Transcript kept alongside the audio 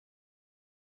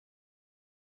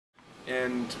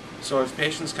And so if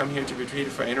patients come here to be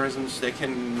treated for aneurysms, they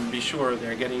can be sure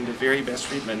they're getting the very best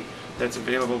treatment that's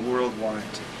available worldwide.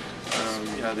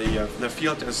 The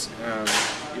field is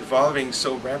evolving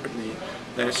so rapidly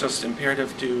that it's just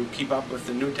imperative to keep up with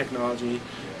the new technology,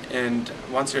 and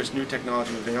once there's new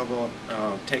technology available,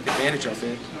 take advantage of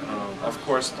it. Of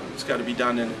course, it's got to be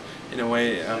done in a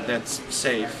way that's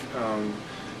safe,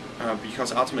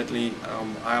 because ultimately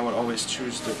I would always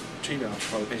choose the treatment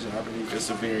for the patient I believe is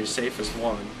the very safest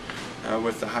one,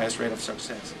 with the highest rate of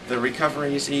success. The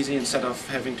recovery is easy. Instead of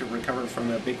having to recover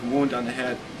from a big wound on the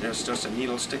head, there's just a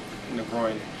needle stick in the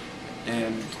groin,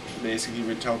 and basically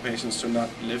we tell patients to not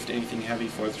lift anything heavy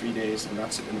for 3 days and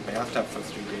not sit in a bathtub for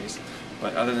 3 days.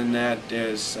 But other than that,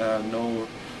 there's no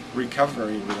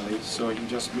recovery really, so you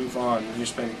just move on. You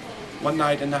spend one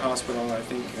night in the hospital. I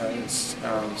think it's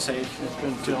safe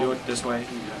to do it this way,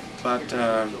 but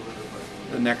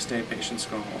the next day patients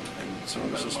go home, and so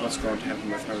this is what's going to happen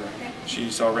with her.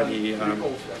 She's already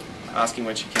asking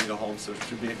when she can go home, so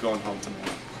she'll be going home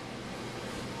tomorrow.